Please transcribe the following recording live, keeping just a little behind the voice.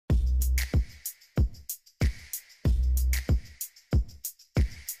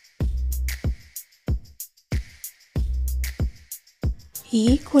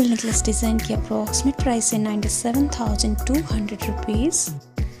ये gold necklace design की approximate price है 97,200 रुपीज़।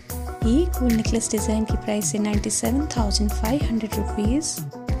 ये गोल्ड नेकलेस डिज़ाइन की प्राइस है 97,500 रुपीज़।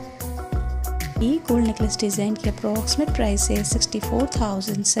 ये गोल्ड नेकलेस डिज़ाइन की अप्रॉक्सीमेट प्राइस है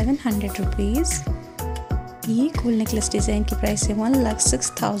 64,700 रुपीज़। ये गोल्ड नेकलेस डिज़ाइन की प्राइस है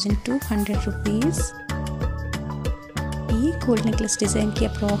 1,06,200 रुपीज़। ये गोल्ड नेकलेस डिज़ाइन की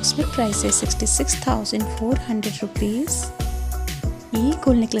अप्रॉक्सीमेट प्राइस है 66,400 रुपीज़। ये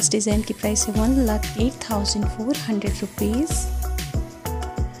गोल्ड नेकलेस डिज़ाइन की प्राइस है 1,08,400 रुपीज़।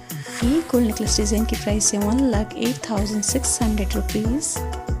 ये गोल्ड नेकलेस डिज़ाइन की प्राइस है 1,08,600 रुपीज़।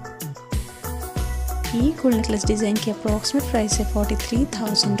 ये गोल्ड नेकलेस डिज़ाइन की अप्रॉक्सीमेट प्राइस है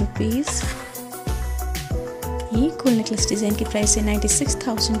 43,000 रुपीज़। ये गोल्ड नेकलेस डिज़ाइन की प्राइस है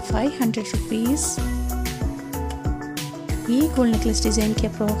 96,500 रुपीज़। ये गोल्ड नेकलेस डिज़ाइन की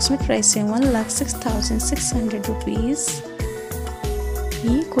अप्रॉक्सीमेट प्राइस है 1,06,600 रुपीज़।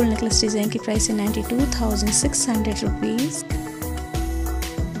 ये गोल्ड नेकलेस डिज़ाइन की प्राइस है 92,600 रुपीज़।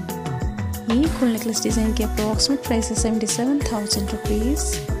 ये गोल्ड नेकलेस डिज़ाइन की अप्रॉक्सीमेट प्राइस है 77,000 रुपीज़।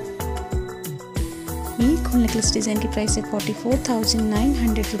 ये गोल्ड नेकलेस डिज़ाइन की प्राइस है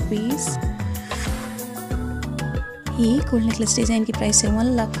 44,900 रुपीज़। ये गोल्ड नेकलेस डिज़ाइन की प्राइस है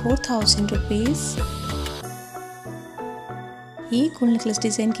 1,04,000 रुपीज़। ये गोल्ड नेकलेस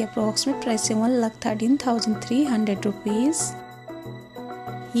डिज़ाइन की अप्रॉक्सीमेट प्राइस है 1,13,300 रुपीज़।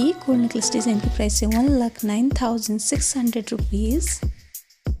 ये गोल्ड नेकलेस डिज़ाइन की प्राइस है 1,09,600 रुपीज़।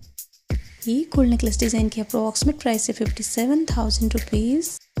 ये गोल्ड नेकलेस डिज़ाइन की अप्रॉक्सीमेट प्राइस है 57,000 रुपीज़।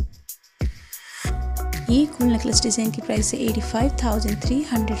 ये गोल्ड नेकलेस डिज़ाइन की प्राइस है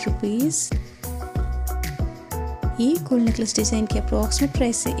 85,300 रुपीज़। ये गोल्ड नेकलेस डिज़ाइन की अप्रॉक्सीमेट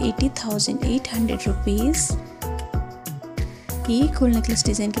प्राइस है 80,800 रुपीज़। ये गोल्ड नेकलेस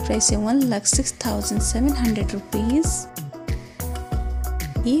डिज़ाइन की प्राइस है 1,06,700 रुपीज़।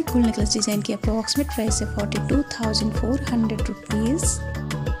 ये गोल्ड नेकलेस डिज़ाइन की अप्रॉक्सीमेट प्राइस है 42,400 रुपीज़।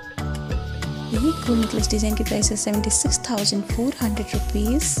 ये गोल्ड नेकलेस डिज़ाइन की प्राइस है 76,400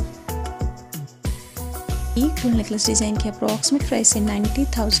 रुपीज़। ये गोल्ड नेकलेस डिज़ाइन की अप्रॉक्सीमेट प्राइस है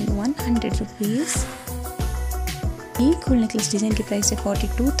 90,100 रुपीज़। ये गोल्ड नेकलेस डिज़ाइन की प्राइस है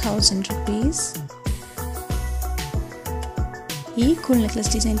 42,000 रुपीज़। ये गोल्ड नेकलेस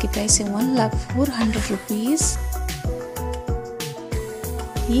डिज़ाइन की प्राइस है 1,04,000 रुपीज़।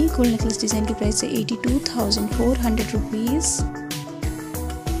 ये गोल्ड नेकलेस डिज़ाइन की प्राइस है 82,400 रुपीज़।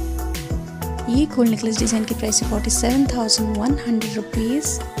 ये गोल्ड नेकलेस डिज़ाइन की प्राइस है 47,100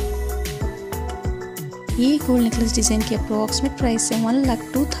 रुपीज़। ये गोल्ड नेकलेस डिज़ाइन की अप्रॉक्सीमेट प्राइस है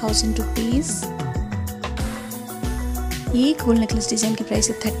 1,02,000 रुपीज़। ये गोल्ड नेकलेस डिज़ाइन की प्राइस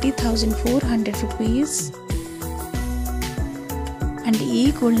है 30,400 रुपीज़। एंड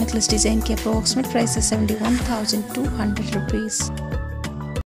ये गोल्ड नेकलेस डिज़ाइन की अप्रॉक्सीमेट प्राइस है 71,200 रुपीज़।